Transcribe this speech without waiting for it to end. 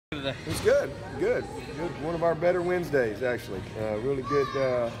Today. It's good. One of our better Wednesdays, actually. Really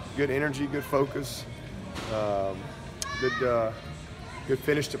good, good energy, good focus, good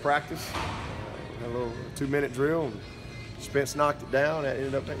finish to practice. Had a little 2-minute drill. And Spence knocked it down.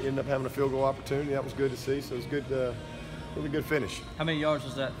 Ended up having a field goal opportunity. That was good to see. So it was good, really good finish. How many yards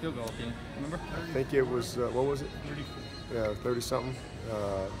was that field goal? Do you remember? I think it was what was it? 30. Yeah, 30 something.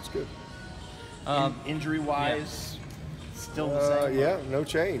 It's good. Injury-wise. Still the same? Yeah, no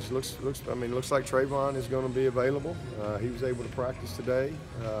change. Looks like Trayvon is going to be available. He was able to practice today.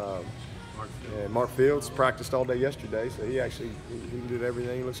 And Mark Fields practiced all day yesterday, so he did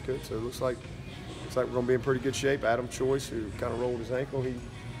everything. He looks good. So it looks like we're going to be in pretty good shape. Adam Choice, who kind of rolled his ankle, he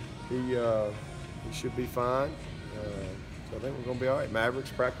should be fine. So I think we're going to be all right. Mavericks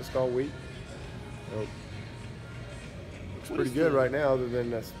practiced all week. Looks pretty good right now, other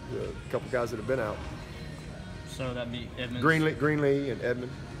than a couple guys that have been out. So that'd be Edmonds. Greenlee and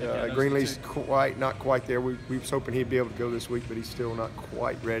Edmond. Greenlee's not quite there. We was hoping he'd be able to go this week, but he's still not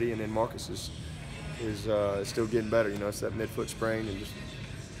quite ready. And then Marcus is still getting better. You know, it's that midfoot sprain, and just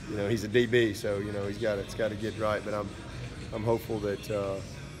he's a DB, so it's got to get right. But I'm hopeful that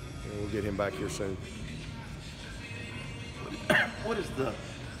we'll get him back here soon. What is the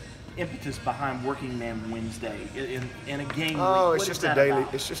impetus behind Working Man Wednesday in a game week? Oh, it's just a daily.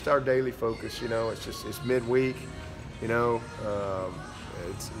 About? It's just our daily focus. It's midweek.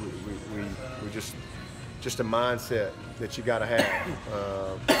 It's we just a mindset that you got to have.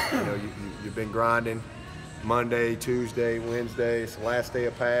 You've been grinding Monday, Tuesday, Wednesday. It's the last day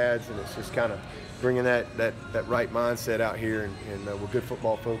of pads, and it's just kind of bringing that right mindset out here, and with good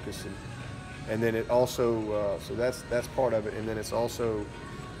football focus, and then it also so that's part of it, and then it's also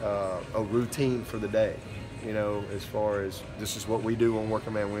a routine for the day, as far as this is what we do on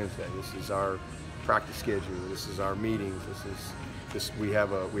Working Man Wednesday. This is our practice schedule. This is our meetings. We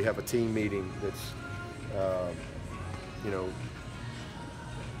have a team meeting that's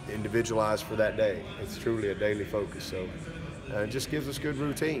individualized for that day. It's truly a daily focus. So it just gives us good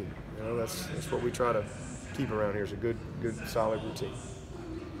routine. That's what we try to keep around here, is a good solid routine.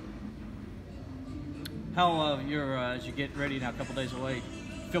 How as you get ready now, a couple days away,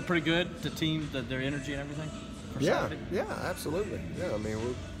 feel pretty good? The team, their energy and everything. Yeah, absolutely.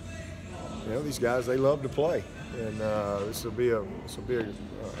 Yeah, these guys, they love to play, and this will be a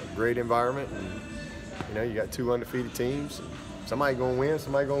great environment. And you got 2 undefeated teams. Somebody gonna win,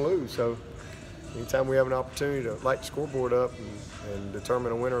 somebody gonna lose. So anytime we have an opportunity to light the scoreboard up and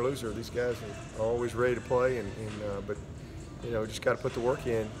determine a winner or loser, these guys are always ready to play. But just got to put the work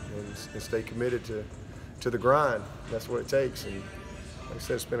in and stay committed to the grind. That's what it takes. And like I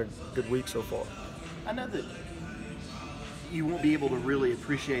said, it's been a good week so far. I know that you won't be able to really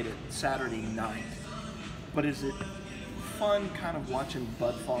appreciate it Saturday night, but is it fun kind of watching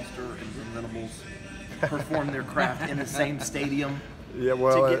Bud Foster and the Minimals perform their craft in the same stadium? Yeah,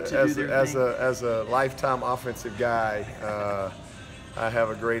 well, as a lifetime offensive guy, I have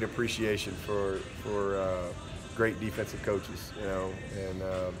a great appreciation for great defensive coaches, and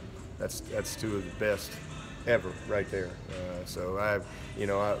that's 2 of the best ever right there. So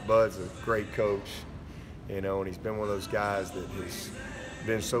Bud's a great coach, and he's been one of those guys that has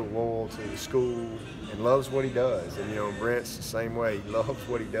been so loyal to the school and loves what he does. And Brent's the same way. He loves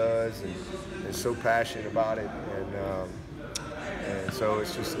what he does and is so passionate about it. And so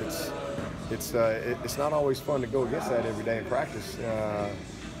it's not always fun to go against that every day in practice.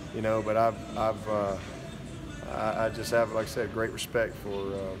 But I just have, like I said, great respect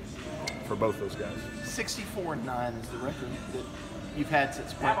for both those guys. 64-9 is the record that you've had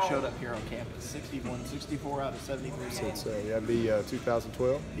since Brent showed up here on campus. 64 out of 73 games. That'd be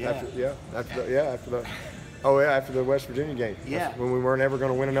 2012. Yeah. After the West Virginia game. Yeah. That's when we weren't ever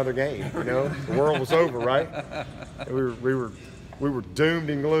going to win another game. The world was over, right? We were doomed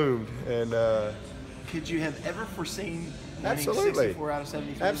and gloomed. And could you have ever foreseen winning absolutely 64 out of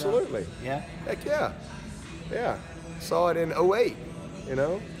 73? Absolutely. Yeah. Heck yeah. Yeah. Saw it in 08.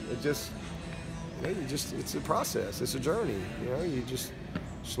 It just. It's a process. It's a journey. You just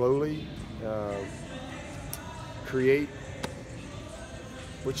slowly create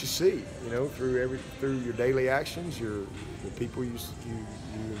what you see. Through your daily actions, the people you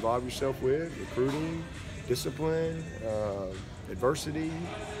involve yourself with, recruiting, discipline, adversity.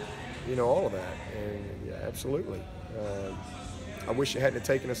 All of that. And yeah, absolutely. I wish it hadn't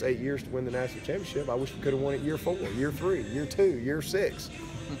taken us 8 years to win the national championship. I wish we could have won it year 4, year 3, year 2, year 6.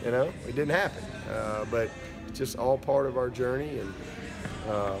 It didn't happen, but it's just all part of our journey. And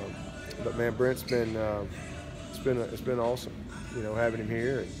but man, Brent's been it's been awesome, having him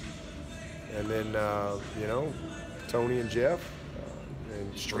here, and then Tony and Jeff,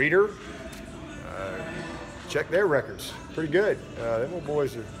 and Streeter. Check their records, pretty good. Them little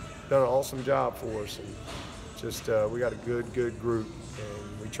boys have done an awesome job for us, and just we got a good group,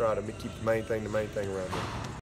 and we try to keep the main thing around here.